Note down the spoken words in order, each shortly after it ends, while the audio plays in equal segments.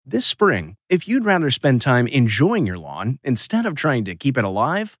This spring, if you'd rather spend time enjoying your lawn instead of trying to keep it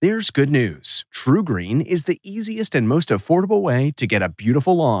alive, there's good news. TruGreen is the easiest and most affordable way to get a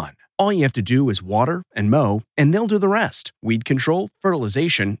beautiful lawn. All you have to do is water and mow, and they'll do the rest. Weed control,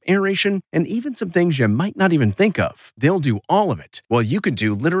 fertilization, aeration, and even some things you might not even think of. They'll do all of it, while you can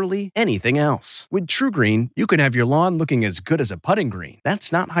do literally anything else. With TruGreen, you can have your lawn looking as good as a putting green.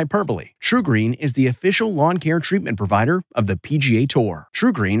 That's not hyperbole. TruGreen is the official lawn care treatment provider of the PGA Tour.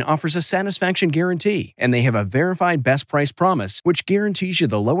 TruGreen offers a satisfaction guarantee, and they have a verified best price promise, which guarantees you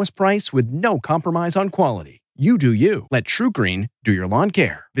the lowest price with no compromise on quality. You do you. Let TruGreen do your lawn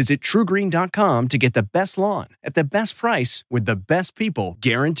care. Visit TruGreen.com to get the best lawn at the best price with the best people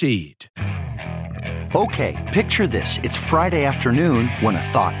guaranteed. Okay, picture this. It's Friday afternoon when a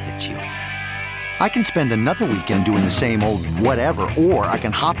thought hits you. I can spend another weekend doing the same old whatever, or I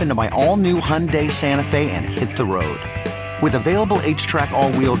can hop into my all-new Hyundai Santa Fe and hit the road. With available H-Track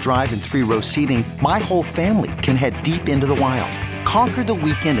all-wheel drive and 3-row seating, my whole family can head deep into the wild. Conquer the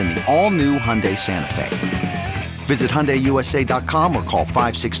weekend in the all-new Hyundai Santa Fe. Visit HyundaiUSA.com or call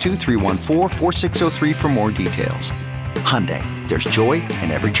 562-314-4603 for more details. Hyundai, there's joy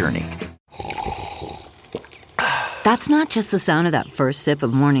in every journey. That's not just the sound of that first sip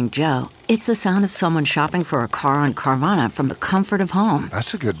of Morning Joe. It's the sound of someone shopping for a car on Carvana from the comfort of home.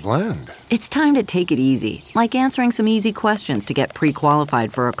 That's a good blend. It's time to take it easy, like answering some easy questions to get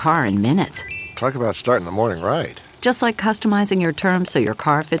pre-qualified for a car in minutes. Talk about starting the morning right. Just like customizing your terms so your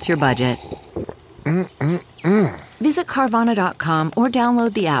car fits your budget. Visit Carvana.com or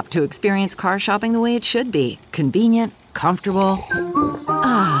download the app to experience car shopping the way it should be. Convenient, comfortable.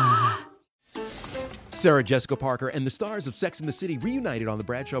 Sarah Jessica Parker and the stars of Sex and the City reunited on the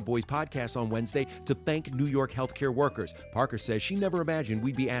Bradshaw Boys podcast on Wednesday to thank New York healthcare workers. Parker says she never imagined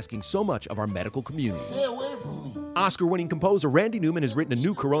we'd be asking so much of our medical community. Stay away from me. Oscar-winning composer Randy Newman has written a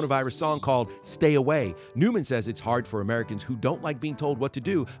new coronavirus song called Stay Away. Newman says it's hard for Americans who don't like being told what to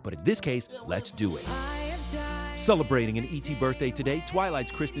do, but in this case, let's do it. Celebrating an E.T. birthday today,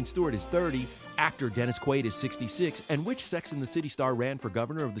 Twilight's Kristen Stewart is 30, actor Dennis Quaid is 66, and which Sex and the City star ran for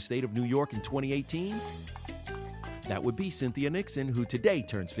governor of the state of New York in 2018? That would be Cynthia Nixon, who today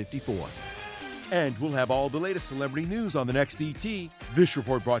turns 54. And we'll have all the latest celebrity news on the next ET. This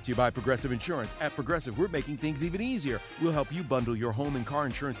report brought to you by Progressive Insurance. At Progressive, we're making things even easier. We'll help you bundle your home and car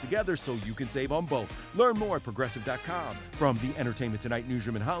insurance together so you can save on both. Learn more at Progressive.com. From the Entertainment Tonight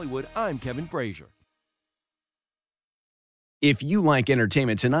newsroom in Hollywood, I'm Kevin Frazier. If you like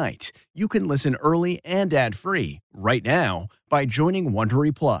Entertainment Tonight, you can listen early and ad-free right now by joining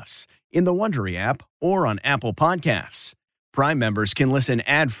Wondery Plus in the Wondery app or on Apple Podcasts. Prime members can listen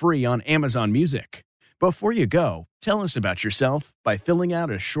ad-free on Amazon Music. Before you go, tell us about yourself by filling out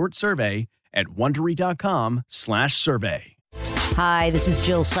a short survey at Wondery.com/survey. Hi, this is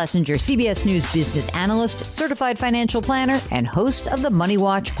Jill Schlesinger, CBS News business analyst, certified financial planner, and host of the Money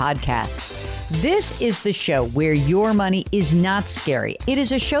Watch podcast. This is the show where your money is not scary. It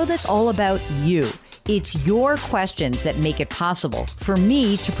is a show that's all about you. It's your questions that make it possible for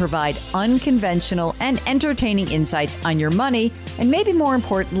me to provide unconventional and entertaining insights on your money, and maybe more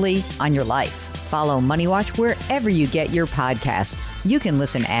importantly, on your life. Follow Money Watch wherever you get your podcasts. You can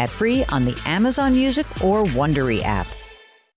listen ad-free on the Amazon Music or Wondery app.